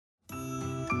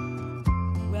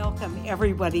welcome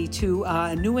everybody to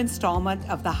a new installment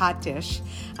of The Hot Dish.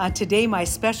 Today my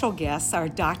special guests are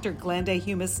Dr. Glenda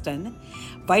Humiston,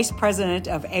 Vice President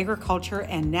of Agriculture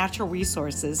and Natural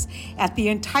Resources at the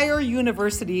entire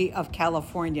University of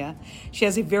California. She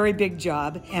has a very big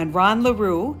job. And Rob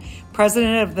Larew,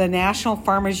 President of the National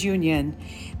Farmers Union.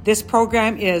 This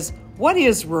program is What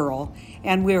is Rural?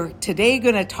 And we're today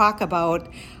going to talk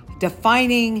about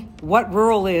defining what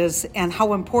rural is and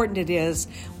how important it is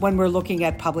when we're looking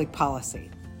at public policy.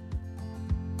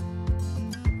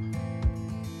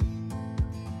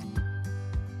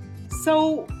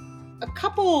 So a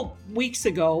couple weeks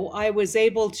ago, I was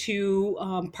able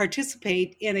to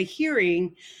participate in a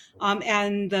hearing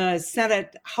and the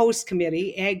Senate House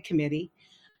Committee, Ag Committee.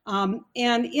 And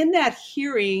in that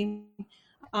hearing,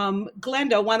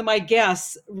 Glenda, one of my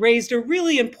guests, raised a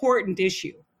really important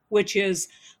issue, which is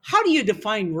how do you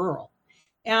define rural?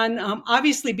 And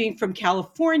obviously being from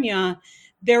California,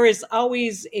 there is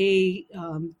always a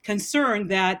concern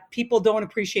that people don't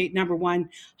appreciate, number one,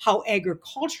 how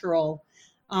agricultural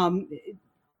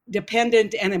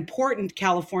dependent and important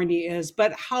California is,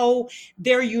 but how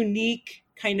their unique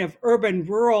kind of urban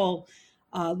rural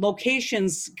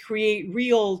locations create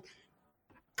real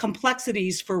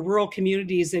complexities for rural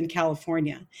communities in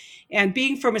California. And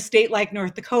being from a state like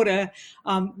North Dakota,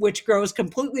 which grows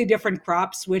completely different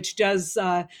crops, which does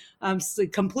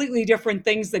completely different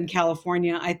things than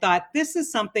California, I thought this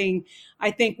is something I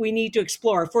think we need to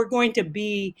explore. If we're going to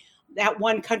be that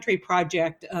One Country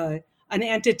project, an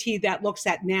entity that looks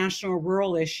at national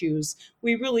rural issues,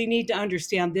 we really need to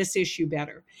understand this issue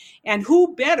better. And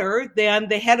who better than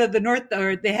the head of the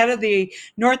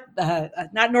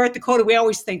not North Dakota, we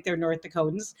always think they're North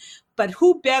Dakotans, but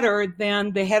who better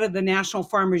than the head of the National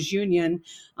Farmers Union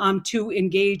to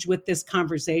engage with this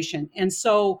conversation? And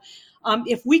so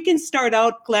if we can start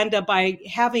out, Glenda, by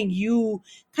having you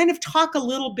kind of talk a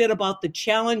little bit about the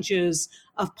challenges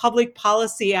of public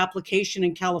policy application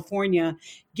in California,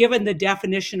 given the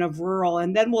definition of rural.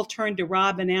 And then we'll turn to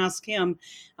Rob and ask him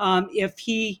if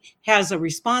he has a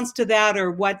response to that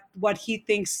or what he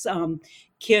thinks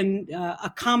can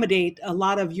accommodate a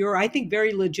lot of your, I think,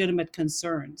 very legitimate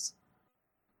concerns.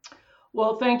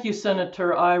 Well, thank you,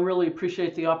 Senator. I really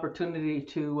appreciate the opportunity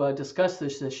to discuss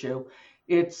this issue.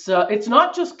 It's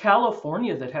not just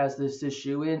California that has this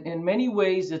issue. In many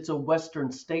ways, it's a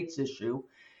Western states issue.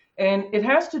 And it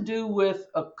has to do with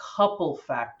a couple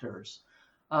factors.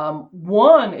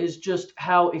 One is just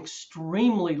how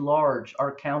extremely large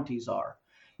our counties are.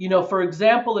 You know, for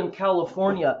example, in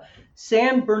California,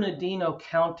 San Bernardino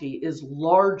County is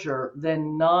larger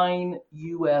than 9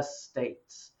 U.S.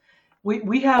 states.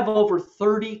 We have over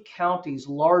 30 counties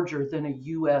larger than a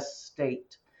U.S.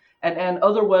 state. And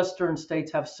other Western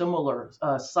states have similar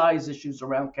size issues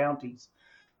around counties.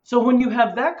 So when you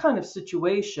have that kind of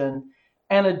situation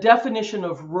and a definition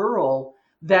of rural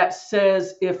that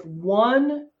says if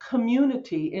one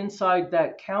community inside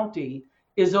that county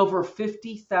is over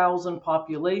 50,000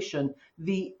 population,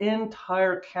 the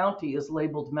entire county is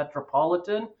labeled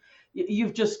metropolitan,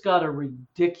 you've just got a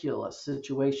ridiculous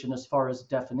situation as far as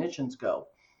definitions go.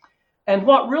 And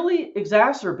what really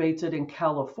exacerbates it in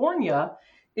California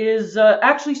is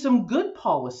actually some good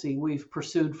policy we've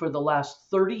pursued for the last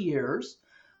 30 years.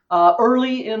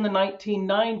 Early in the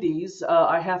 1990s,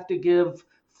 I have to give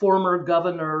former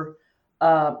governor,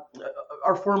 oh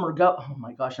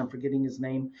my gosh, I'm forgetting his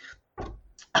name.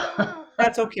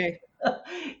 That's okay.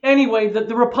 Anyway,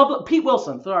 the Pete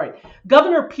Wilson,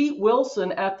 Governor Pete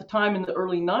Wilson at the time in the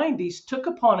early 90s took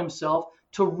upon himself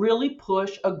to really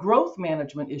push a growth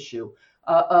management issue,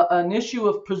 an issue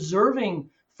of preserving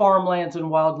farmlands and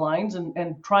wildlands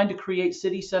and trying to create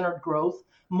city-centered growth,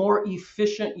 more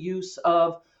efficient use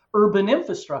of urban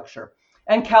infrastructure.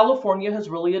 And California has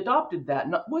really adopted that,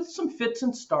 with some fits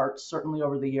and starts, certainly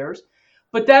over the years.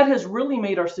 But that has really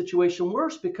made our situation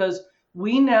worse because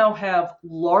we now have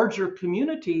larger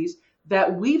communities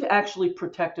that we've actually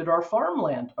protected our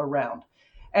farmland around.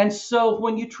 And so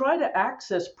when you try to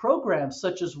access programs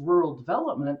such as rural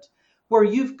development, where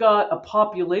you've got a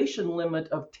population limit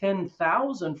of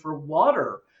 10,000 for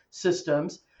water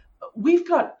systems, we've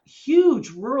got huge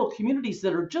rural communities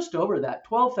that are just over that,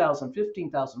 12,000,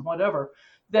 15,000, whatever,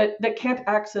 that can't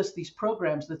access these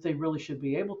programs that they really should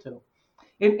be able to.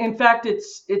 In fact,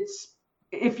 it's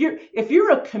if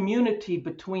you're a community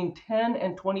between 10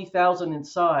 and 20,000 in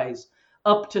size,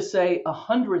 up to say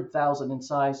 100,000 in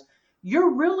size,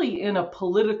 you're really in a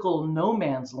political no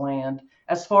man's land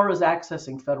as far as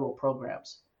accessing federal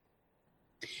programs.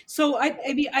 So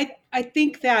I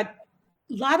think that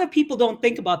lot of people don't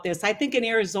think about this. I think in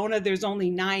Arizona, there's only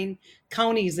 9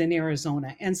 counties in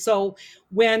Arizona, and so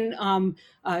when the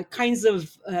kinds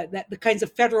of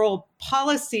federal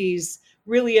policies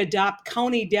really adopt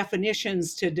county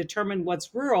definitions to determine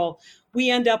what's rural, we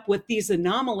end up with these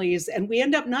anomalies, and we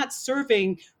end up not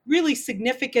serving really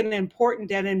significant and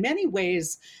important, and in many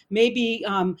ways, maybe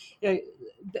uh,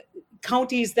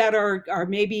 counties that are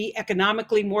maybe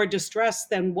economically more distressed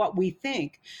than what we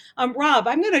think. Rob,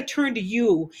 I'm going to turn to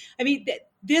you. I mean,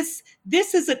 this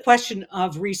is a question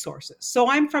of resources. So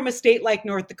I'm from a state like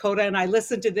North Dakota, and I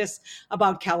listen to this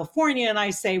about California, and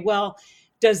I say, well,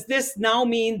 does this now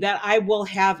mean that I will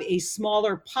have a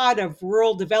smaller pot of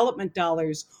rural development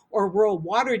dollars or rural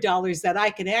water dollars that I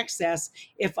can access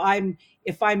if I'm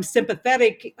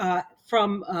sympathetic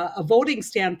from a voting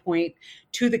standpoint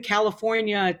to the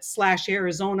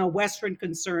California/Arizona Western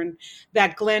concern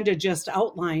that Glenda just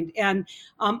outlined? And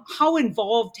how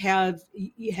involved has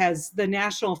the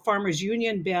National Farmers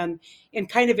Union been in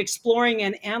kind of exploring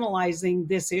and analyzing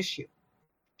this issue?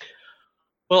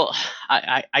 Well,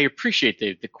 I appreciate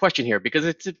the question here because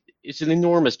it's an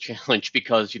enormous challenge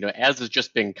because, as has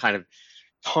just been kind of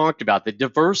talked about, the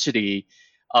diversity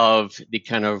of the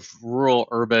kind of rural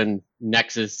urban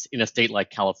nexus in a state like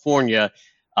California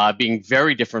being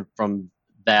very different from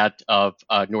that of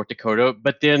North Dakota,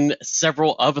 but then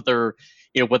several other,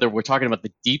 whether we're talking about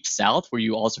the deep South, where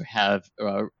you also have,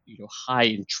 high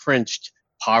entrenched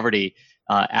poverty,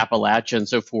 Appalachia and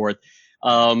so forth.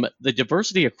 The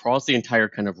diversity across the entire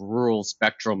kind of rural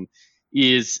spectrum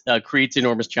is creates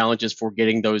enormous challenges for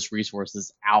getting those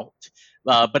resources out.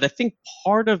 But I think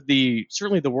part of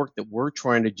certainly the work that we're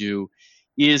trying to do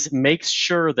is make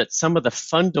sure that some of the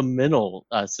fundamental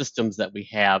systems that we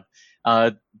have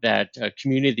that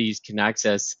communities can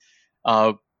access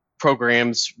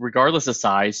programs regardless of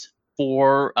size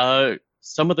for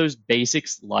some of those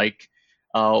basics like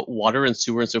water and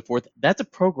sewer and so forth. That's a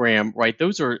program, right?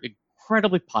 Those are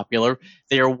incredibly popular.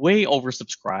 They are way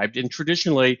oversubscribed, and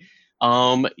traditionally,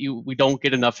 we don't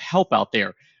get enough help out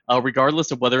there,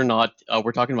 regardless of whether or not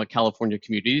we're talking about California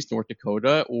communities, North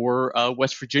Dakota, or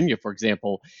West Virginia, for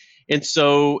example. And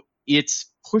so it's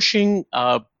pushing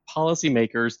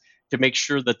policymakers to make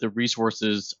sure that the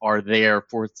resources are there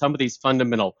for some of these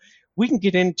fundamental. We can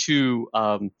get into,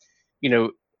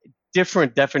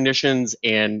 different definitions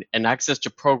and access to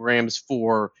programs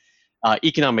for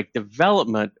economic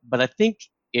development, but I think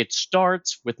it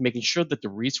starts with making sure that the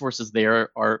resources there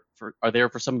are there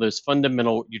for some of those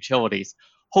fundamental utilities.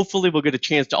 Hopefully, we'll get a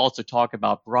chance to also talk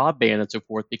about broadband and so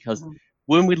forth, because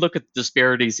when we look at the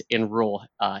disparities in rural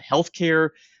healthcare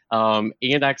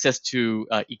and access to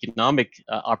economic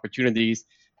opportunities,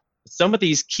 some of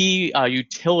these key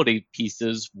utility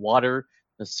pieces, water,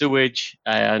 the sewage,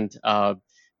 and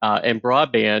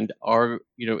broadband are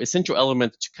essential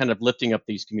elements to kind of lifting up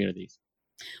these communities.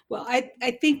 Well,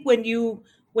 I think when you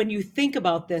think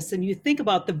about this and you think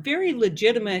about the very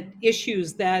legitimate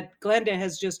issues that Glenda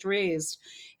has just raised,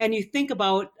 and you think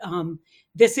about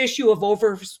this issue of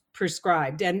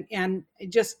overprescribed, and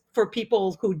just for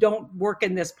people who don't work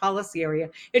in this policy area,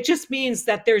 it just means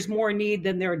that there's more need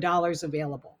than there are dollars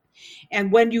available.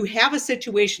 And when you have a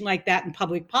situation like that in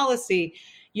public policy,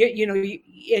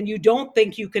 and you don't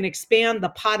think you can expand the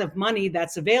pot of money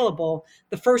that's available,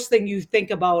 the first thing you think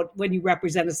about when you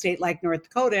represent a state like North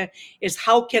Dakota is,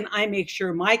 how can I make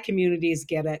sure my communities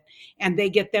get it and they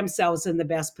get themselves in the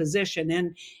best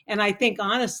position? And I think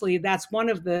honestly, that's one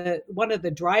of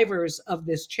the drivers of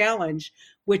this challenge,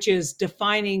 which is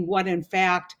defining what in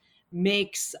fact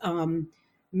makes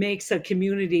a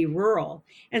community rural.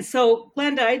 And so,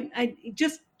 Glenda, I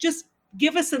just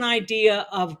give us an idea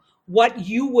of what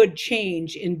you would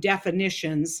change in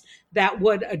definitions that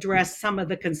would address some of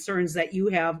the concerns that you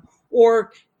have,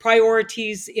 or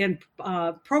priorities in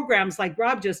programs like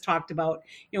Rob just talked about.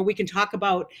 We can talk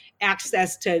about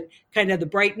access to kind of the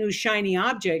bright new shiny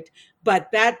object, but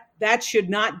that should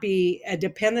not be a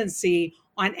dependency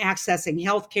on accessing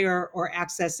healthcare or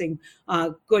accessing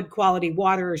good quality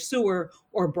water or sewer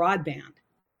or broadband.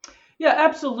 Yeah,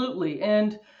 absolutely.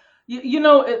 And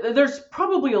there's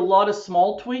probably a lot of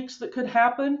small tweaks that could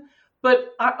happen,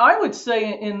 but I would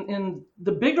say in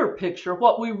the bigger picture,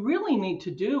 what we really need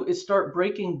to do is start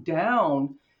breaking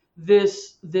down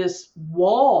this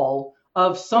wall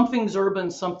of something's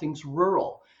urban, something's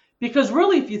rural. Because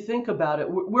really, if you think about it,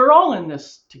 we're all in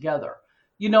this together.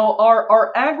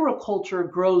 Our agriculture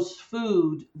grows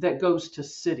food that goes to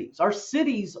cities. Our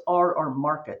cities are our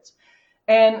markets.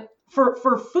 And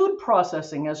for food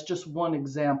processing, as just one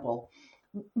example,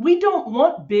 we don't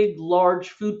want big,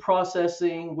 large food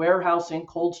processing, warehousing,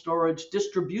 cold storage,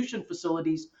 distribution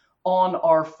facilities on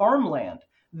our farmland.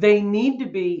 They need to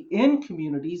be in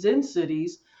communities, in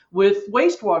cities, with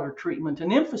wastewater treatment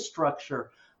and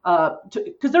infrastructure,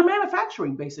 because they're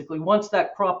manufacturing basically once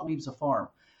that crop leaves a farm.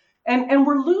 And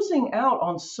we're losing out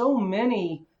on so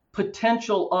many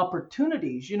potential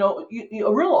opportunities. A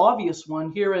real obvious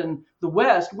one here in the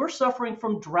West, we're suffering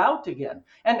from drought again.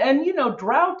 And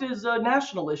drought is a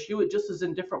national issue. It just is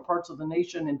in different parts of the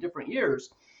nation in different years.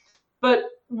 But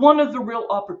one of the real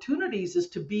opportunities is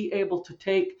to be able to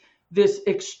take this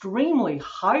extremely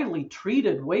highly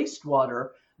treated wastewater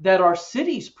that our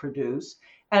cities produce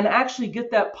and actually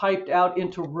get that piped out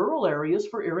into rural areas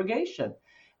for irrigation.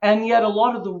 And yet a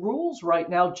lot of the rules right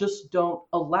now just don't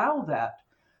allow that.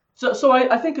 So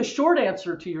I think a short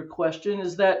answer to your question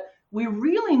is that we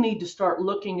really need to start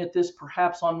looking at this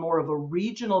perhaps on more of a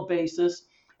regional basis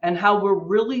and how we're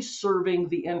really serving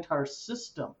the entire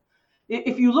system.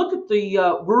 If you look at the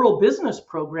rural business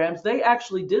programs, they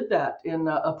actually did that in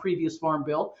a previous farm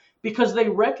bill because they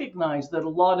recognized that a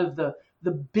lot of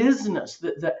the business,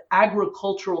 the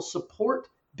agricultural support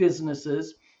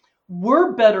businesses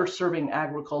were better serving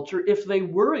agriculture if they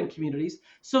were in communities.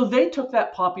 So they took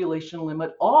that population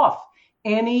limit off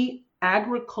any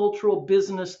agricultural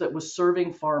business that was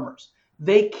serving farmers.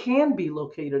 They can be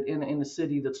located in a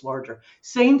city that's larger.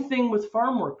 Same thing with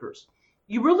farm workers.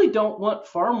 You really don't want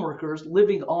farm workers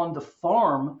living on the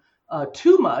farm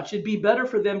too much. It'd be better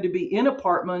for them to be in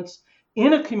apartments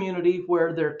in a community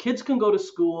where their kids can go to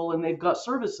school and they've got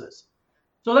services.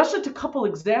 So that's just a couple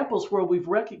examples where we've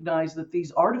recognized that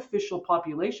these artificial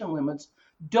population limits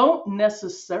don't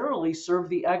necessarily serve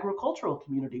the agricultural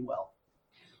community well.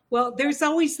 Well, there's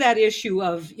always that issue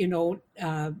of,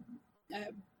 kind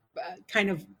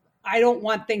of, I don't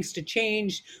want things to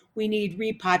change. We need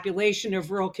repopulation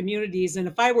of rural communities. And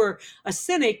if I were a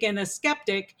cynic and a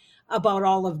skeptic about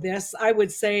all of this, I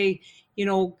would say,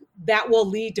 that will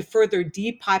lead to further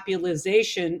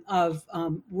depopulation of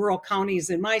rural counties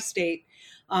in my state.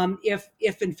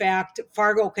 If in fact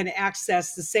Fargo can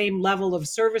access the same level of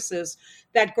services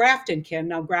that Grafton can.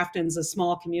 Now, Grafton's a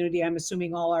small community. I'm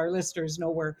assuming all our listeners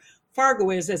know where Fargo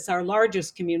is. It's our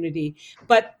largest community.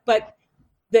 But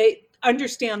they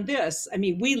understand this. I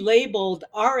mean, we labeled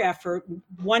our effort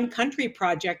One Country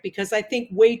Project because I think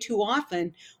way too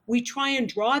often we try and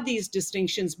draw these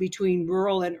distinctions between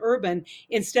rural and urban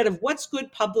instead of what's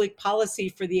good public policy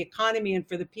for the economy and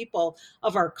for the people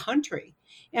of our country.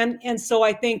 And so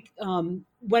I think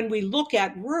when we look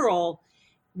at rural,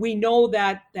 we know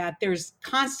that there's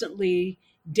constantly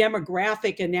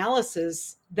demographic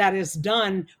analysis that is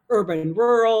done, urban,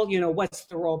 rural, what's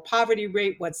the rural poverty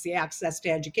rate, what's the access to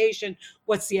education,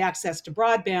 what's the access to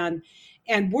broadband.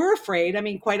 And we're afraid,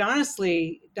 quite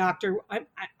honestly, Doctor,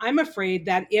 I'm afraid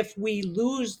that if we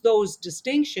lose those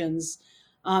distinctions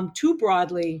too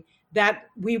broadly, that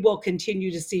we will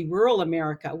continue to see rural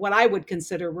America, what I would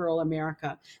consider rural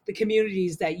America, the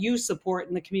communities that you support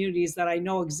and the communities that I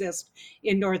know exist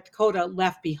in North Dakota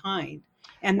left behind.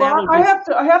 And well, I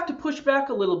have to push back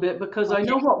a little bit because okay. I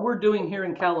know what we're doing here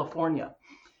in California.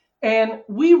 And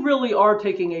we really are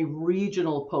taking a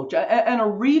regional approach and a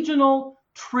regional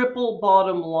triple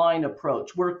bottom line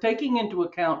approach. We're taking into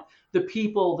account the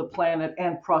people, the planet,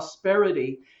 and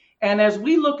prosperity. And as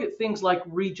we look at things like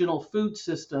regional food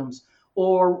systems,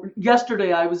 or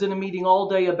yesterday I was in a meeting all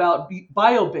day about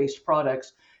bio-based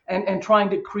products and trying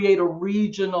to create a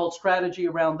regional strategy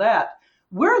around that.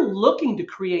 We're looking to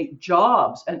create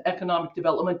jobs and economic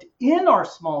development in our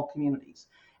small communities.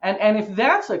 And if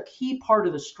that's a key part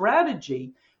of the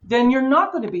strategy, then you're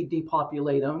not going to be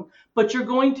depopulating, but you're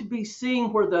going to be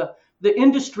seeing where the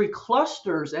industry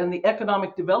clusters and the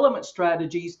economic development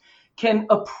strategies can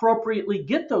appropriately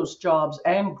get those jobs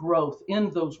and growth in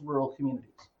those rural communities.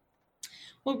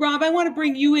 Well, Rob, I want to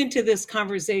bring you into this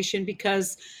conversation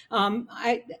because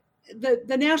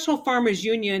the National Farmers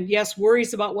Union, yes,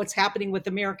 worries about what's happening with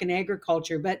American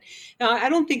agriculture, but I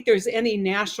don't think there's any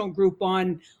national group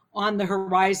on the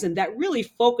horizon that really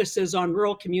focuses on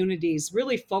rural communities,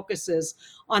 really focuses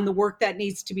on the work that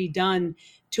needs to be done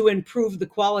to improve the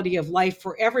quality of life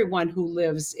for everyone who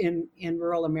lives in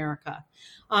rural America.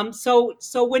 So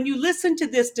when you listen to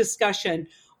this discussion,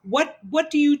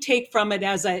 what do you take from it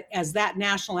as that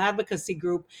national advocacy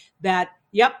group that,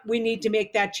 yep, we need to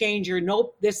make that change, or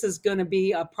nope, this is going to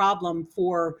be a problem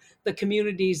for the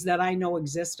communities that I know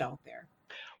exist out there?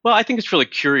 Well, I think it's really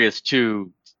curious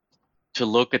to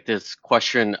look at this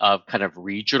question of kind of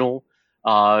regional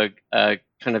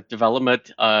kind of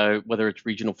development, whether it's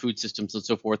regional food systems and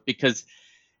so forth, because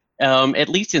at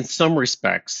least in some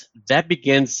respects, that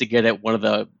begins to get at one of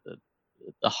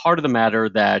the heart of the matter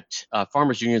that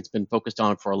Farmers Union's been focused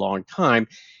on for a long time,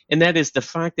 and that is the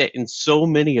fact that in so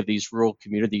many of these rural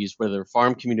communities, whether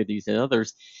farm communities and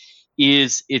others,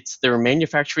 it's their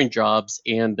manufacturing jobs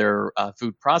and their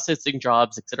food processing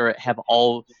jobs, et cetera, have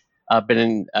all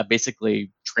been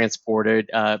basically transported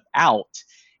out.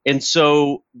 And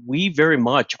so we very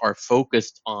much are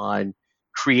focused on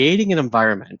creating an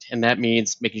environment, and that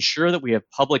means making sure that we have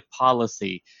public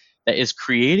policy that is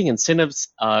creating incentives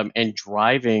and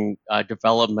driving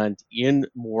development in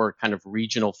more kind of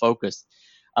regional focus.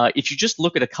 If you just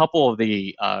look at a couple of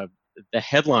the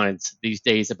headlines these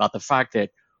days about the fact that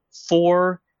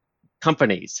four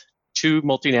companies, two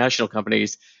multinational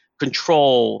companies,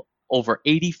 control over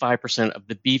 85% of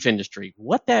the beef industry.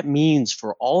 What that means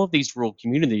for all of these rural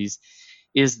communities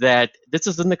is that this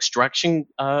is an extraction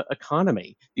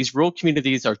economy. These rural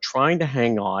communities are trying to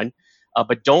hang on,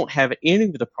 but don't have any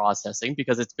of the processing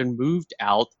because it's been moved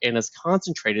out and is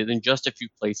concentrated in just a few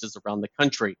places around the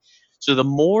country. So the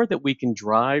more that we can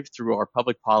drive through our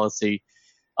public policy,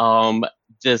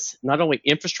 this not only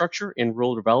infrastructure in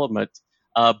rural development,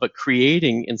 but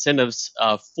creating incentives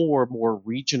for more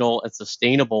regional and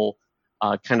sustainable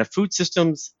kind of food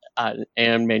systems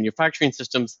and manufacturing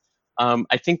systems.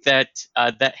 I think that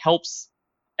that helps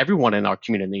everyone in our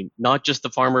community, not just the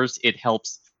farmers. It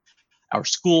helps our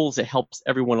schools. It helps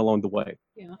everyone along the way.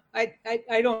 Yeah,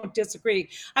 I don't disagree.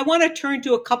 I want to turn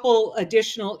to a couple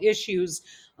additional issues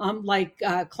like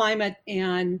climate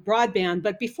and broadband.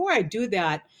 But before I do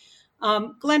that,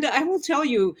 Glenda, I will tell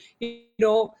you,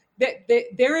 that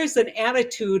there is an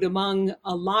attitude among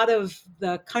a lot of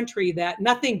the country that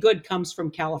nothing good comes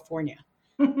from California.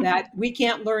 That we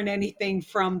can't learn anything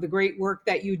from the great work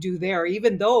that you do there,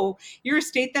 even though you're a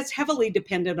state that's heavily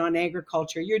dependent on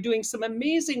agriculture. You're doing some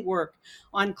amazing work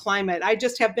on climate. I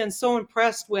just have been so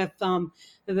impressed with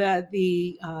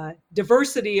the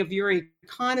diversity of your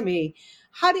economy.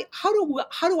 How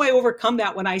do I overcome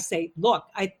that when I say, look,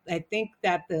 I think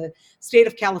that the state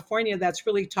of California that's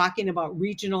really talking about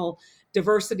regional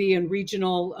diversity and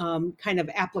regional kind of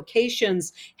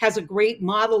applications has a great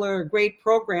model or a great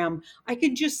program. I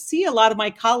can just see a lot of my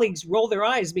colleagues roll their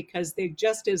eyes because there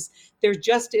just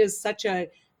is such a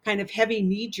kind of heavy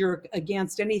knee jerk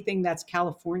against anything that's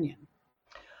Californian.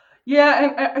 Yeah,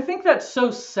 and I think that's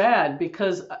so sad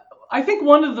because I think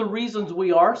one of the reasons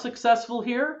we are successful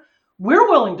here, we're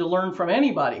willing to learn from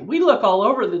anybody. We look all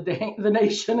over the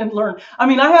nation and learn. I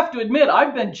mean, I have to admit,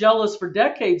 I've been jealous for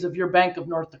decades of your Bank of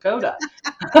North Dakota.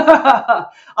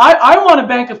 I want a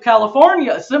Bank of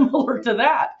California similar to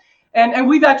that. And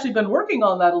we've actually been working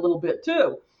on that a little bit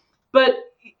too. But,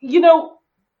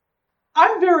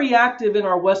 I'm very active in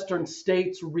our Western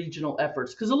states regional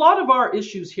efforts because a lot of our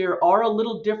issues here are a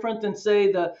little different than,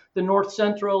 say, the North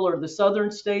Central or the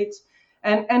Southern states.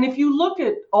 And if you look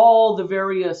at all the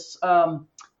various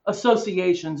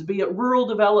associations, be it rural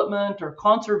development or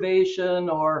conservation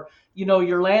or,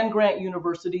 your land grant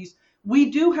universities, we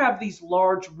do have these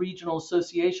large regional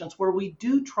associations where we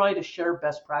do try to share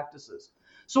best practices.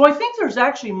 So I think there's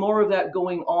actually more of that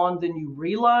going on than you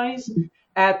realize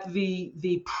at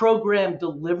the program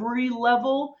delivery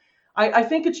level. I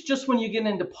think it's just when you get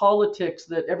into politics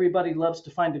that everybody loves to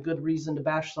find a good reason to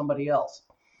bash somebody else.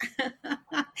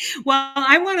 Well,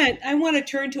 I want to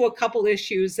turn to a couple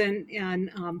issues,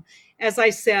 and as I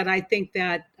said, I think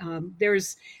that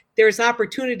there's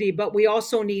opportunity, but we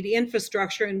also need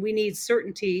infrastructure and we need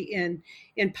certainty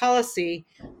in policy.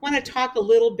 I want to talk a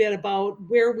little bit about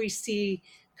where we see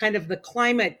kind of the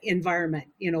climate environment.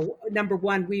 Number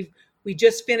one, we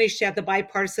just finished at the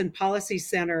Bipartisan Policy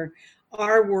Center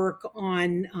our work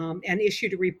on and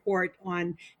issued a report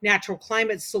on natural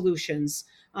climate solutions,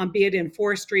 be it in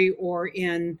forestry or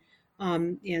in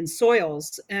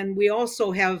soils. And we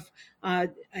also have, I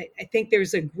think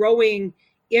there's a growing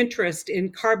interest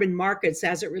in carbon markets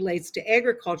as it relates to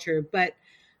agriculture. But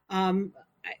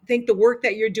I think the work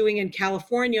that you're doing in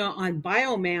California on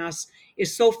biomass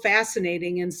is so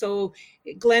fascinating. And so,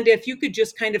 Glenda, if you could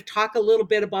just kind of talk a little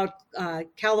bit about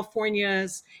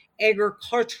California's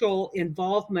agricultural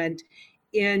involvement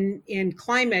in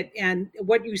climate and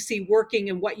what you see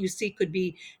working and what you see could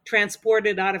be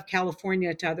transported out of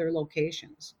California to other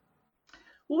locations.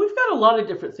 Well, we've got a lot of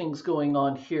different things going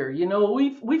on here.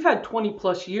 We've had 20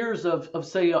 plus years of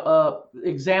say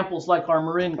examples like our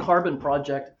Marin Carbon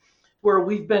Project, where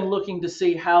we've been looking to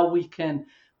see how we can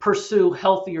pursue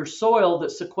healthier soil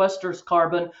that sequesters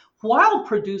carbon while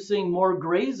producing more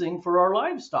grazing for our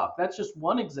livestock. That's just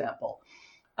one example.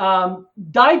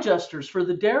 Digesters for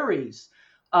the dairies,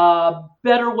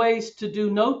 better ways to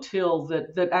do no-till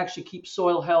that actually keep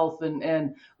soil health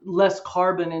and less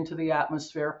carbon into the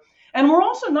atmosphere. And we're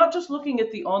also not just looking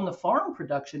at the on the farm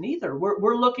production either.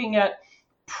 We're looking at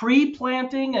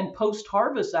pre-planting and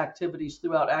post-harvest activities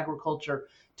throughout agriculture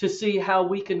to see how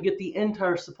we can get the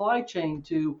entire supply chain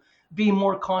to be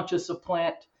more conscious of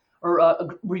plant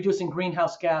or reducing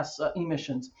greenhouse gas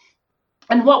emissions.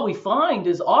 And what we find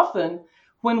is often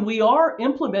when we are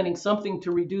implementing something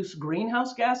to reduce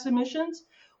greenhouse gas emissions,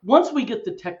 once we get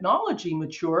the technology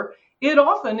mature, it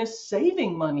often is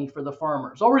saving money for the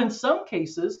farmers. Or in some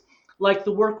cases, like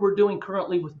the work we're doing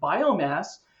currently with biomass,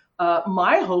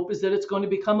 my hope is that it's going to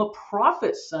become a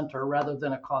profit center rather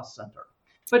than a cost center.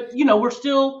 But, we're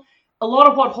still, a lot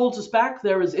of what holds us back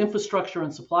there is infrastructure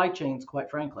and supply chains, quite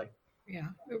frankly. Yeah,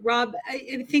 Rob,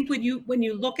 I think when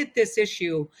you look at this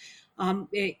issue,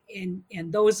 and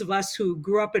those of us who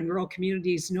grew up in rural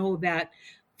communities know that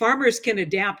farmers can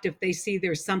adapt if they see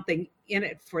there's something in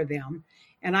it for them.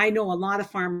 And I know a lot of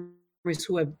farmers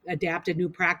who have adapted new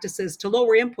practices to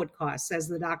lower input costs, as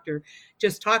the doctor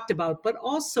just talked about. But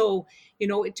also,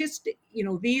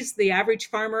 the average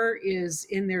farmer is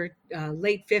in their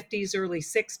late 50s, early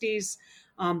 60s.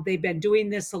 They've been doing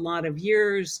this a lot of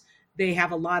years. They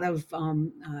have a lot of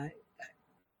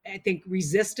I think,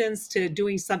 resistance to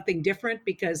doing something different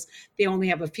because they only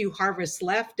have a few harvests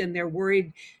left, and they're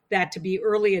worried that to be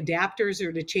early adapters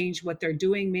or to change what they're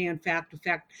doing may in fact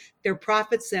affect their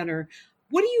profit center.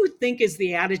 What do you think is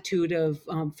the attitude of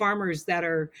farmers that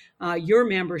are your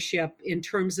membership in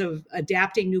terms of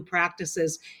adapting new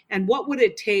practices, and what would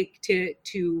it take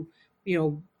to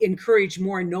encourage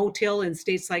more no-till in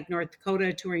states like North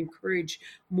Dakota, to encourage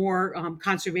more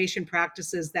conservation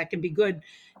practices that can be good,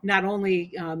 not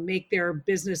only make their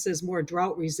businesses more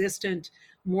drought resistant,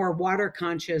 more water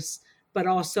conscious, but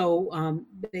also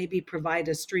maybe provide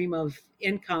a stream of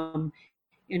income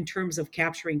in terms of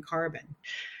capturing carbon?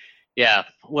 Yeah,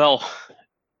 well,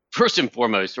 first and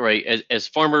foremost, right, as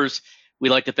farmers, we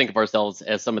like to think of ourselves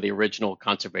as some of the original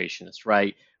conservationists,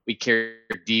 right? We care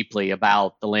deeply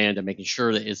about the land and making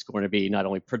sure that it's going to be not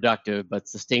only productive but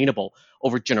sustainable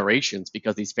over generations,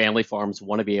 because these family farms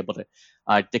want to be able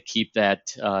to keep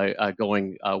that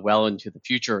going well into the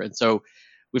future. And so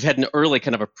we've had an early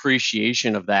kind of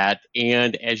appreciation of that,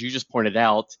 and as you just pointed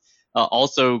out,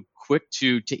 also quick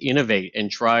to innovate and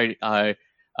try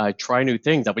new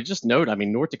things. I would just note, I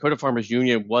mean, North Dakota Farmers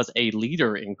Union was a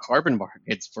leader in carbon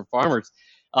markets for farmers,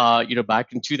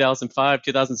 back in 2005,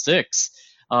 2006.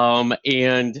 But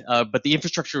the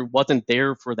infrastructure wasn't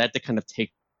there for that to kind of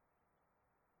take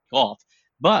off.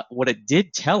 But what it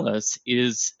did tell us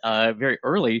is very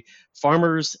early,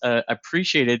 farmers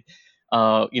appreciated,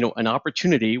 an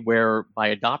opportunity where by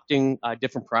adopting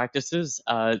different practices,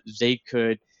 they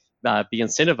could be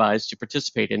incentivized to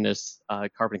participate in this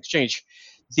carbon exchange.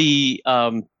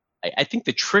 I think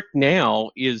the trick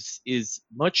now is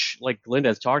much like Glenda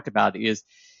has talked about, is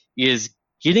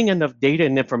getting enough data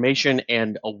and information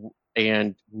and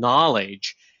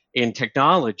knowledge and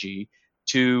technology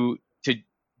to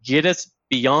get us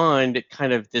beyond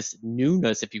kind of this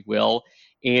newness, if you will,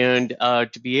 and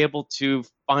to be able to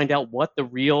find out what the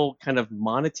real kind of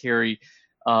monetary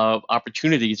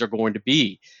opportunities are going to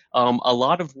be. A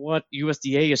lot of what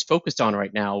USDA is focused on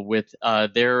right now with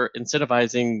their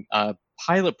incentivizing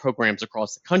pilot programs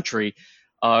across the country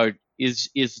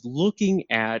is looking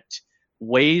at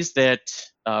ways that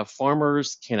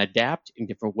farmers can adapt in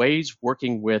different ways,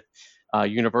 working with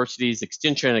universities,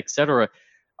 extension, et cetera.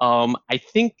 I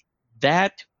think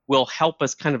that will help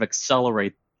us kind of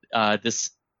accelerate this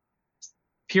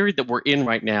period that we're in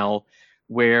right now,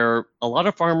 where a lot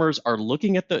of farmers are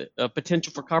looking at the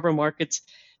potential for carbon markets.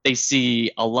 They see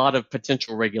a lot of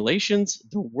potential regulations.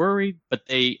 They're worried, but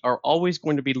they are always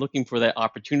going to be looking for that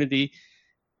opportunity.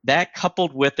 That,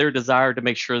 coupled with their desire to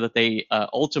make sure that they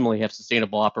ultimately have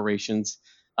sustainable operations,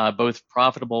 both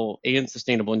profitable and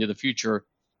sustainable into the future,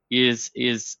 is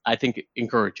I think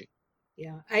encouraging.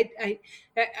 Yeah, I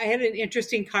had an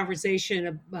interesting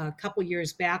conversation a couple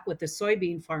years back with a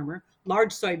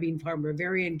large soybean farmer,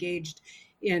 very engaged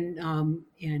in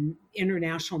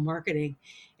international marketing.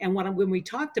 And when we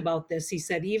talked about this, he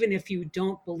said, even if you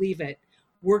don't believe it,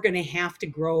 we're going to have to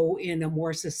grow in a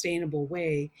more sustainable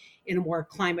way, in a more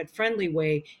climate friendly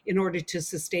way, in order to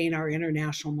sustain our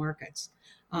international markets.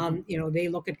 They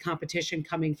look at competition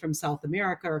coming from South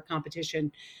America or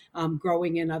competition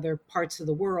growing in other parts of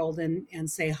the world and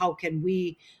say, how can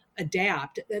we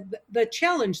adapt? The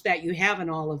challenge that you have in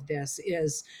all of this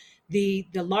is the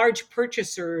large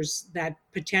purchasers that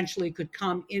potentially could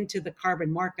come into the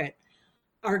carbon market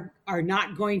are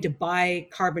not going to buy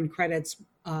carbon credits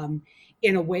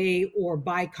in a way, or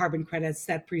buy carbon credits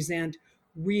that present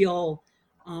real,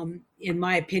 in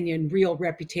my opinion, real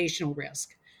reputational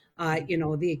risk.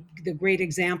 The great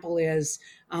example is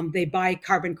they buy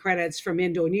carbon credits from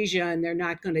Indonesia, and they're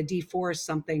not going to deforest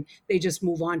something. They just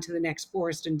move on to the next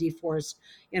forest and deforest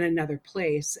in another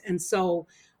place. And so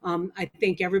I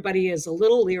think everybody is a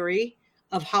little leery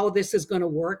of how this is going to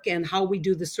work and how we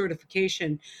do the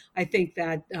certification. I think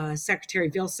that Secretary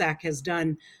Vilsack has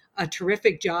done a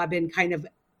terrific job in kind of,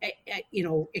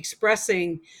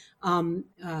 expressing,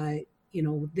 that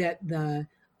the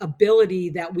ability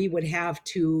that we would have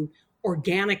to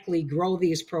organically grow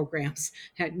these programs,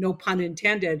 no pun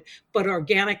intended, but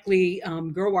organically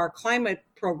grow our climate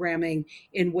programming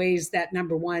in ways that,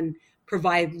 number one,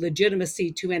 provide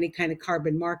legitimacy to any kind of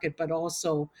carbon market, but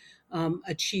also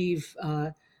achieve,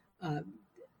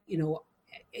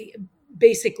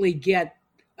 basically get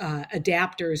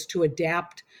adapters to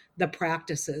adapt the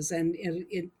practices. And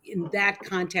in that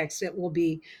context, it will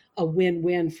be a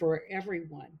win-win for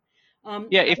everyone.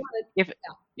 Yeah,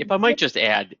 if I might just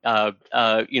add,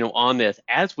 on this,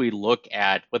 as we look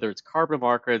at whether it's carbon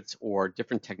markets or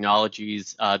different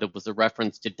technologies, there was a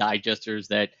reference to digesters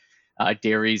that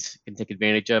dairies can take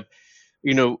advantage of.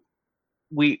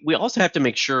 We also have to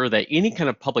make sure that any kind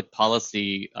of public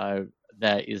policy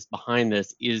that is behind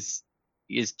this is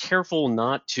careful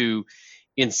not to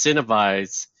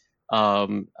incentivize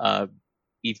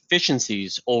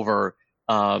efficiencies over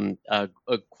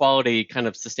quality kind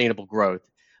of sustainable growth.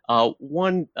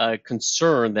 One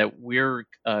concern that we're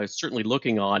certainly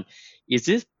looking on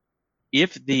is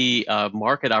if the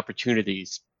market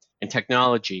opportunities and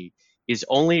technology is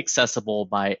only accessible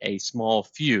by a small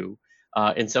few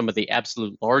and some of the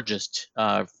absolute largest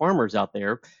farmers out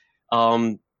there,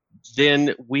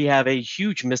 then we have a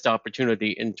huge missed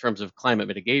opportunity in terms of climate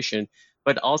mitigation,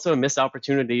 but also a missed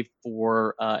opportunity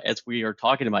for, as we are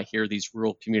talking about here, these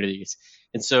rural communities.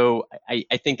 And so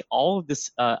I think all of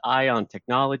this eye on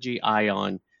technology, eye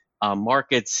on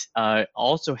markets,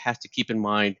 also has to keep in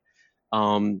mind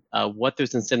what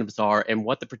those incentives are and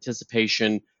what the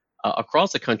participation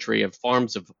across the country of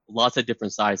farms of lots of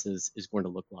different sizes is going to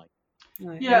look like.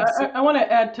 Yeah, I want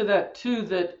to add to that too,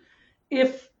 that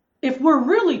if we're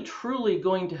really truly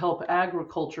going to help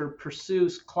agriculture pursue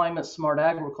climate smart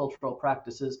agricultural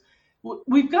practices,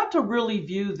 we've got to really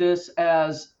view this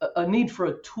as a need for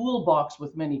a toolbox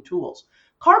with many tools.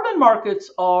 Carbon markets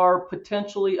are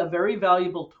potentially a very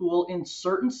valuable tool in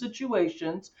certain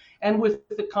situations and with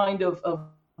the kind of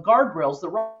guardrails that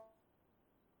Rob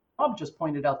just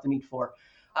pointed out the need for.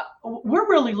 We're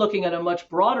really looking at a much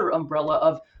broader umbrella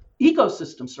of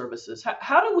ecosystem services.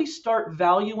 How do we start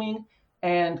valuing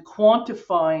and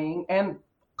quantifying and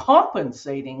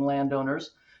compensating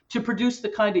landowners to produce the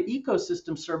kind of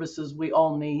ecosystem services we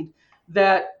all need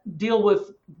that deal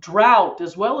with drought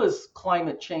as well as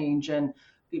climate change and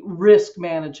risk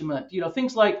management?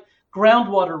 Things like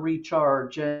groundwater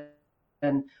recharge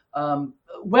and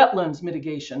wetlands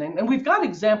mitigation. And we've got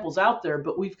examples out there,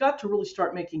 but we've got to really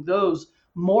start making those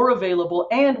more available,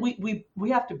 and we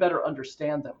have to better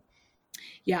understand them.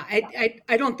 Yeah,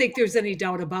 I don't think there's any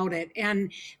doubt about it.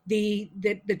 And the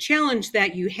challenge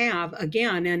that you have,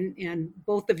 again, and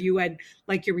both of you had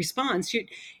like your response, the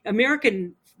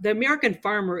American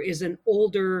farmer is an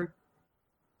older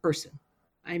person.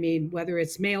 I mean, whether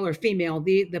it's male or female,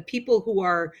 the people who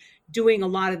are doing a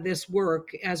lot of this work,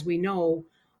 as we know,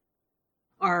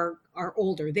 are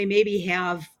older. They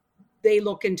they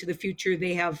look into the future.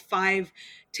 They have 5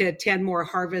 to 10 more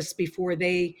harvests before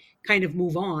they kind of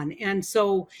move on. And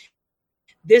so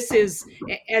this is,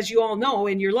 as you all know,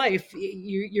 in your life,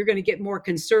 you're going to get more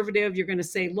conservative. You're going to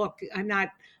say, look, I'm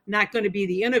not going to be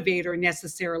the innovator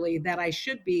necessarily that I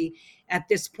should be at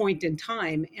this point in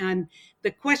time. And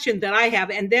the question that I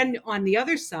have, and then on the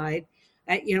other side,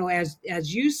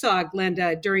 as you saw,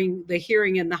 Glenda, during the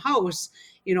hearing in the House,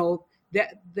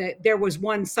 that there was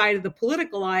one side of the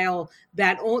political aisle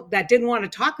that didn't want to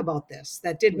talk about this,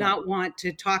 that did not want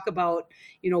to talk about,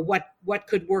 what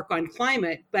could work on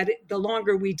climate. But the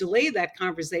longer we delay that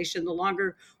conversation, the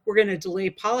longer we're going to delay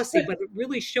policy. But it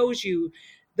really shows you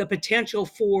the potential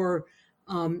for,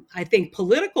 I think,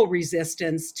 political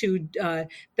resistance to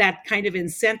that kind of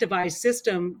incentivized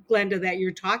system, Glenda, that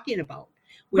you're talking about.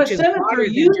 But Senator,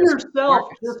 you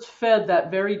yourself just fed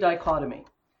that very dichotomy.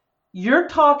 You're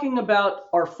talking about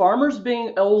our farmers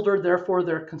being older, therefore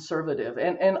they're conservative.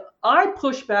 And I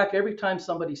push back every time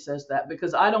somebody says that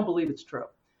because I don't believe it's true.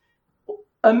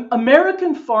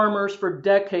 American farmers for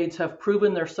decades have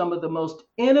proven they're some of the most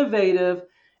innovative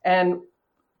and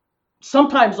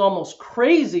sometimes almost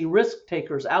crazy risk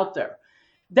takers out there.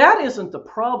 That isn't the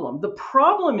problem. The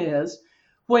problem is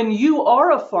when you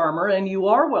are a farmer and you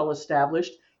are well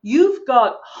established, You've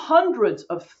got hundreds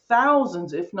of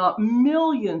thousands, if not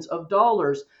millions of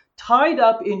dollars tied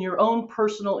up in your own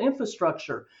personal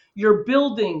infrastructure, your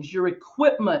buildings, your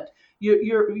equipment,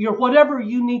 your whatever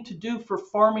you need to do for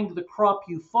farming the crop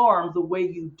you farm the way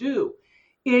you do.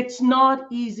 It's not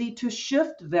easy to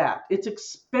shift that. It's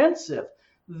expensive.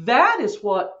 That is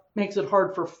what makes it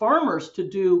hard for farmers to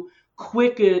do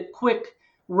quick,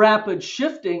 rapid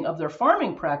shifting of their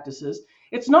farming practices.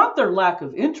 It's not their lack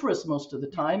of interest most of the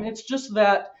time. It's just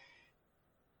that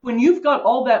when you've got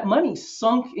all that money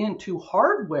sunk into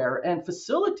hardware and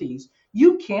facilities,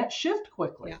 you can't shift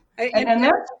quickly. Yeah. And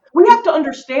that's, we have to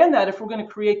understand that if we're going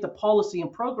to create the policy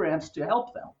and programs to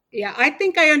help them. Yeah, I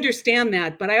think I understand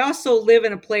that, but I also live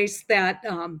in a place that,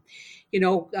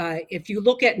 if you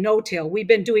look at no-till, we've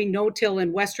been doing no-till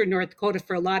in Western North Dakota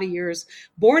for a lot of years,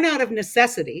 born out of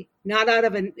necessity, not out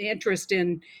of an interest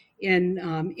in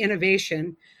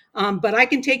innovation. But I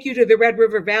can take you to the Red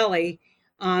River Valley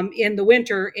in the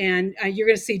winter, and you're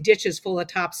going to see ditches full of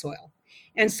topsoil.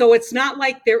 And so it's not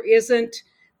like it's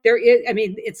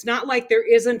not like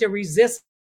there isn't a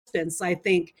resistance, I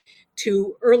think,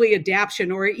 to early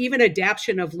adaption or even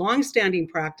adaption of longstanding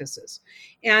practices.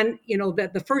 And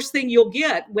that the first thing you'll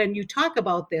get when you talk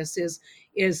about this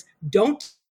is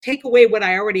don't take away what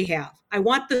I already have. I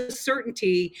want the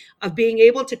certainty of being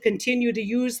able to continue to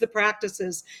use the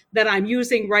practices that I'm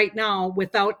using right now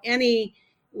without any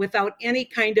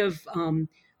kind of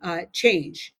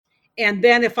change. And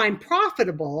then if I'm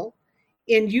profitable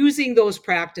in using those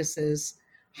practices,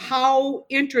 how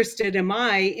interested am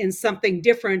I in something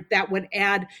different that would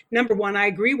add, number one, I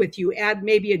agree with you, add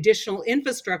maybe additional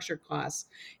infrastructure costs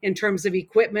in terms of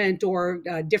equipment or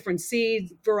different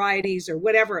seed varieties or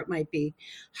whatever it might be.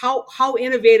 How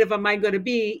innovative am I going to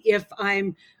be if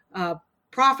I'm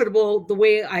profitable the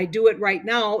way I do it right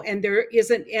now and there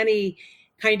isn't any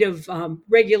kind of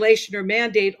regulation or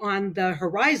mandate on the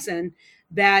horizon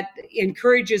that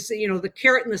encourages, the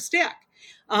carrot and the stick.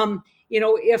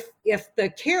 If the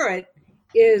carrot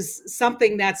is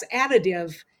something that's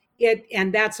additive,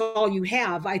 and that's all you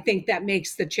have, I think that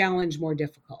makes the challenge more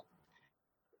difficult.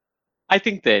 I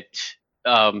think that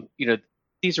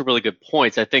these are really good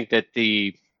points. I think that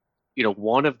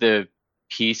one of the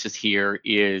pieces here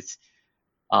is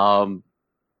that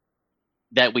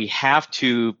we have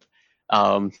to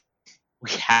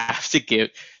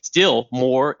get still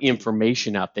more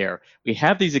information out there. We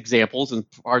have these examples in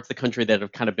parts of the country that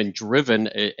have kind of been driven,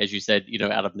 as you said,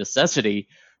 out of necessity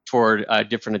toward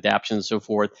different adaptations and so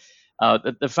forth.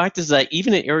 The fact is that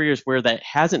even in areas where that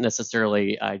hasn't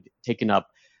necessarily taken up,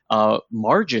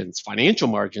 financial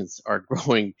margins are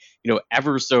growing,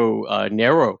 ever so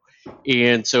narrow.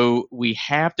 And so we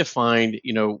have to find,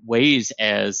 ways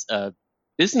as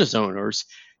business owners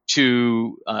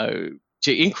to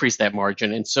increase that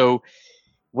margin. And so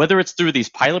whether it's through these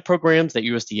pilot programs that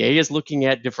USDA is looking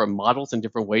at different models and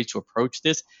different ways to approach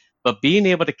this, but being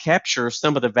able to capture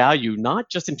some of the value, not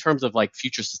just in terms of like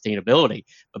future sustainability,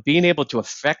 but being able to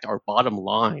affect our bottom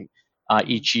line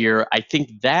each year, I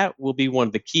think that will be one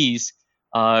of the keys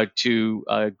to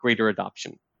greater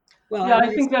adoption. Well, yeah,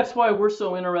 I think that's why we're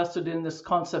so interested in this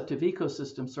concept of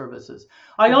ecosystem services.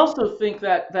 I also think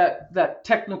that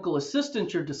technical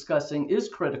assistance you're discussing is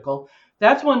critical.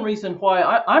 That's one reason why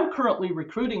I'm currently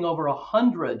recruiting over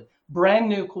 100 brand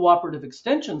new cooperative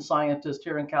extension scientists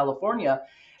here in California.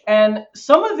 And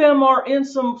some of them are in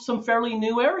some fairly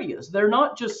new areas. They're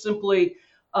not just simply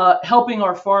helping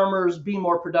our farmers be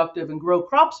more productive and grow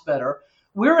crops better.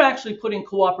 We're actually putting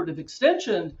cooperative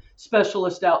extension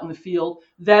specialists out in the field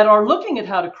that are looking at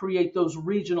how to create those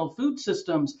regional food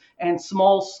systems and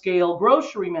small scale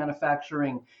grocery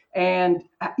manufacturing and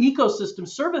ecosystem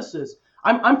services.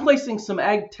 I'm placing some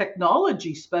ag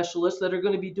technology specialists that are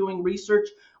going to be doing research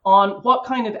on what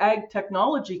kind of ag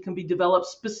technology can be developed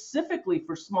specifically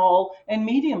for small and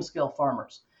medium scale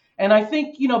farmers. And I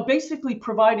think, basically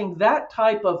providing that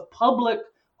type of public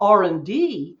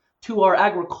R&D to our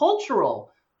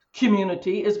agricultural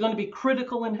community is going to be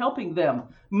critical in helping them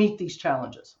meet these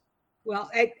challenges.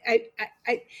 Well,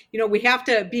 we have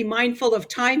to be mindful of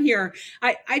time here.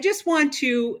 I just want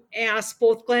to ask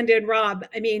both Glenda and Rob.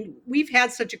 I mean, we've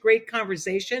had such a great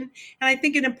conversation, and I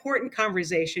think an important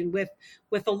conversation with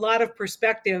a lot of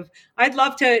perspective. I'd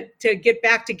love to get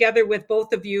back together with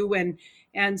both of you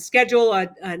and schedule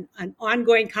an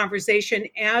ongoing conversation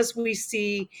as we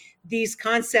see these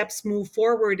concepts move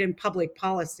forward in public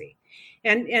policy.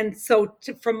 And so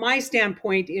from my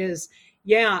standpoint is,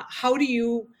 how do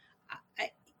you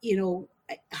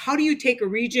take a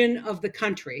region of the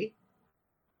country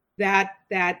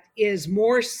that is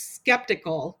more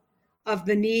skeptical of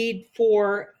the need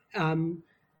for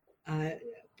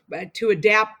to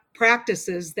adapt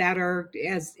practices that are,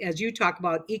 as you talk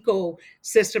about,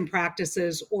 ecosystem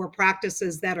practices, or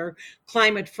practices that are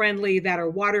climate friendly, that are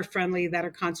water friendly, that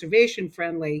are conservation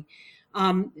friendly.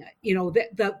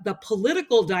 The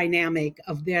political dynamic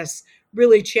of this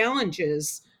really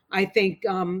challenges, I think,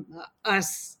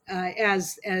 us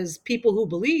as people who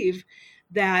believe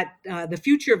that the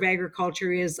future of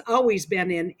agriculture has always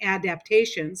been in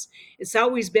adaptations. It's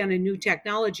always been in new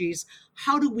technologies.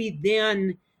 How do we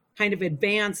then kind of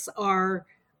advance our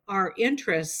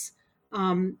interests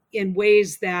in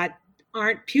ways that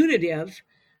aren't punitive,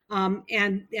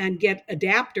 and get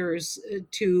adapters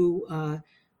to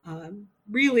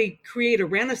really create a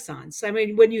renaissance? I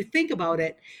mean, when you think about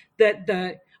it,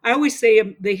 I always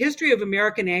say the history of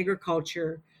American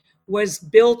agriculture was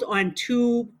built on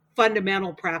two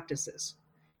fundamental practices.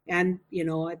 And, a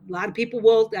lot of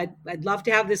people I'd love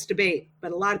to have this debate,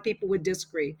 but a lot of people would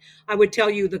disagree. I would tell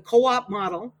you the co-op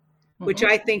model, which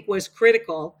I think was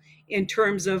critical in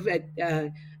terms of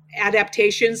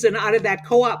adaptations. And out of that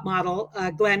co-op model,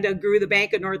 Glenda grew the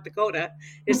Bank of North Dakota.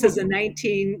 This is a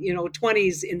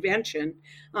 1920s invention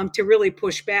to really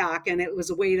push back. And it was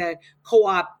a way to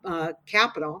co-op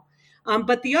capital.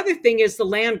 But the other thing is the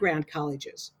land grant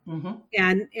colleges.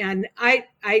 And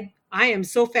I am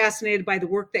so fascinated by the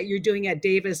work that you're doing at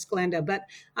Davis, Glenda. But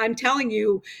I'm telling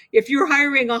you, if you're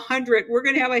hiring 100, we're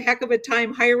going to have a heck of a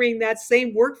time hiring that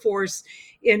same workforce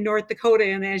in North Dakota.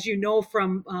 And as you know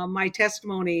from my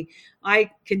testimony,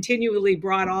 I continually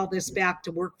brought all this back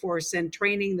to workforce and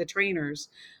training the trainers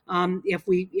if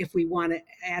we want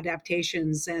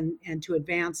adaptations and to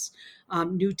advance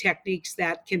new techniques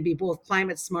that can be both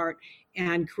climate smart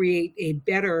and create a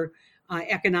better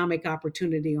economic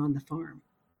opportunity on the farm.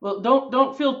 Well,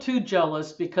 don't feel too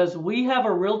jealous, because we have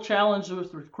a real challenge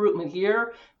with recruitment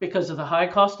here because of the high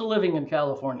cost of living in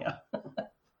California.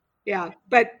 Yeah,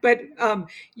 but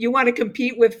you want to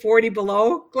compete with 40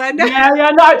 below, Glenda? Yeah,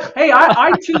 no. Hey,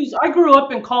 I choose. I grew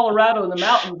up in Colorado in the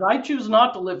mountains. I choose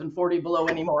not to live in 40 below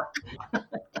anymore.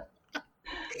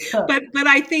 But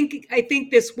I think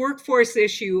this workforce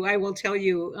issue, I will tell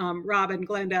you, Rob and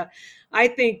Glenda, I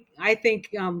think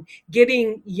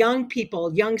getting young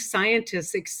people, young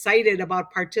scientists excited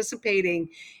about participating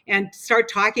and start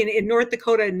talking. In North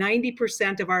Dakota,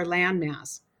 90% of our land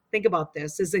mass, think about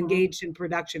this, is engaged in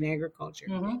production agriculture.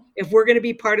 If we're going to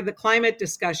be part of the climate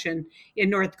discussion in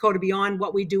North Dakota beyond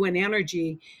what we do in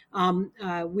energy,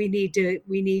 we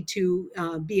need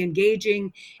to be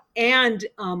engaging and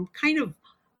kind of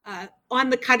on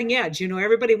the cutting edge.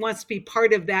 Everybody wants to be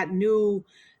part of that new,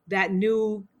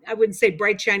 I wouldn't say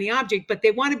bright, shiny object, but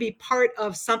they want to be part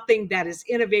of something that is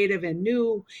innovative and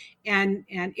new and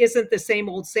isn't the same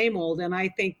old. And I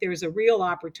think there's a real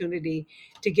opportunity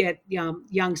to get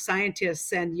young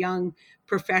scientists and young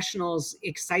professionals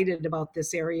excited about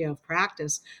this area of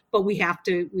practice. But we have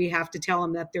to tell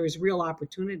them that there's real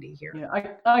opportunity here.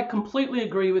 Yeah, I completely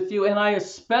agree with you. And I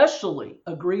especially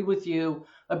agree with you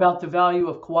about the value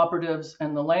of cooperatives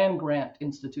and the land grant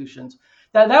institutions.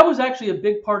 That was actually a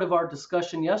big part of our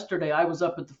discussion yesterday. I was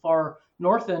up at the far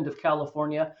north end of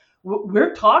California.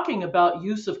 We're talking about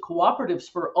use of cooperatives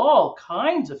for all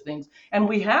kinds of things. And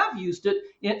we have used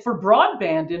it for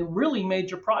broadband in really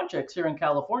major projects here in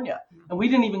California. And we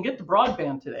didn't even get to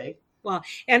broadband today. Well,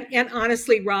 and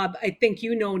honestly, Rob, I think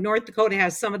North Dakota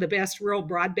has some of the best rural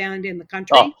broadband in the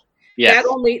country. Oh, yes.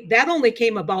 That only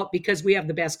came about because we have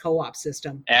the best co-op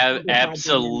system.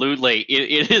 Absolutely.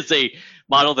 It is a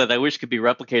model that I wish could be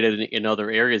replicated in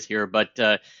other areas here. But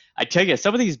I tell you,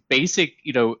 some of these basic,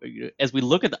 as we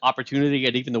look at the opportunity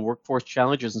and even the workforce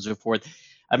challenges and so forth,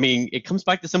 I mean, it comes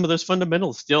back to some of those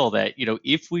fundamentals still that,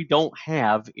 if we don't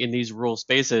have in these rural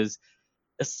spaces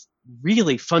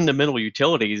really fundamental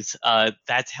utilities,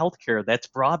 that's healthcare, that's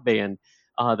broadband,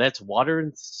 that's water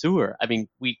and sewer. I mean,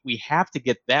 we have to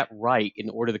get that right in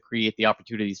order to create the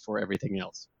opportunities for everything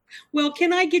else. Well,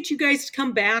 can I get you guys to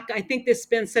come back? I think this has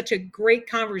been such a great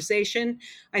conversation.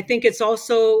 I think it's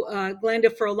also,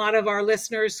 Glenda, for a lot of our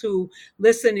listeners who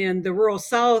listen in the rural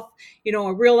South,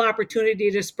 a real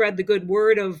opportunity to spread the good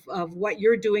word of what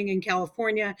you're doing in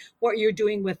California, what you're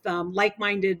doing with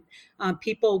like-minded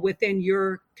people within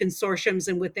your consortiums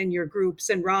and within your groups.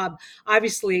 And Rob,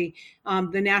 obviously,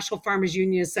 the National Farmers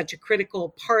Union is such a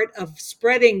critical part of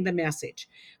spreading the message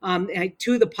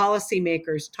to the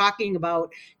policymakers, talking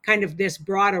about kind of this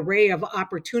broad array of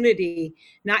opportunity,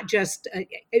 not just,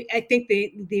 I think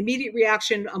the immediate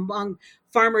reaction among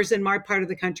farmers in my part of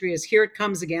the country is, here it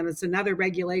comes again. It's another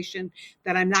regulation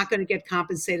that I'm not going to get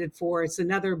compensated for. It's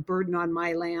another burden on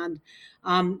my land.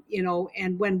 And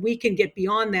when we can get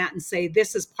beyond that and say,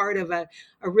 this is part of a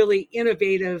really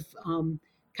innovative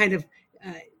kind of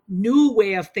new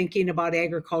way of thinking about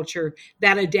agriculture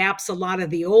that adapts a lot of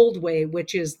the old way,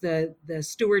 which is the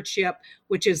stewardship,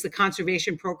 which is the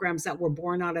conservation programs that were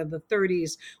born out of the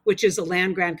 30s, which is the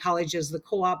land grant colleges, the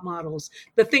co-op models,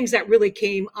 the things that really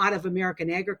came out of American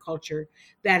agriculture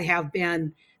that have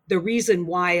been the reason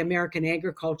why American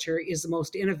agriculture is the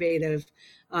most innovative,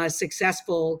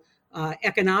 successful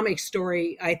economic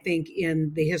story, I think,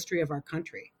 in the history of our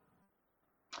country.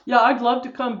 Yeah, I'd love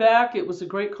to come back. It was a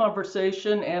great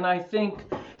conversation, and I think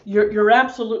you're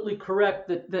absolutely correct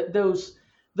that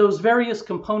those various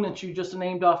components you just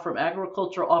named off from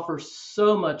agriculture offer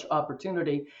so much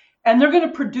opportunity, and they're going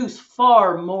to produce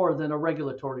far more than a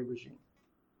regulatory regime.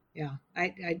 Yeah,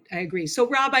 I agree. So,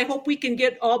 Rob, I hope we can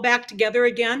get all back together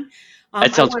again.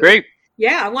 That sounds great.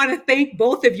 Yeah, I want to thank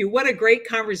both of you. What a great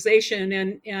conversation,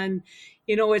 and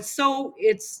it's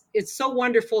so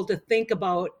wonderful to think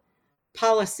about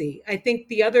policy. I think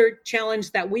the other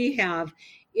challenge that we have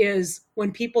is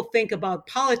when people think about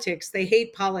politics, they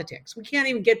hate politics. We can't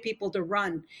even get people to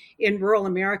run in rural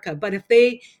America. But if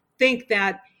they think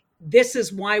that this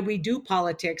is why we do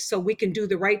politics, so we can do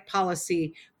the right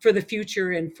policy for the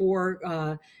future and for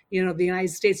the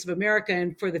United States of America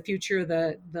and for the future of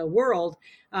the world,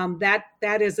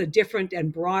 that is a different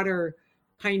and broader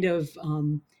kind of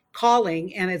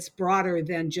calling, and it's broader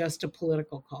than just a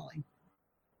political calling.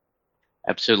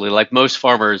 Absolutely. Like most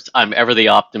farmers, I'm ever the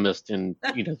optimist, and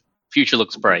future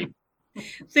looks bright.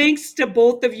 Thanks to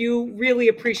both of you. Really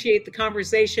appreciate the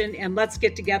conversation, and let's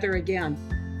get together again.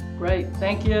 Great.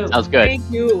 Thank you. Sounds good.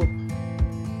 Thank you.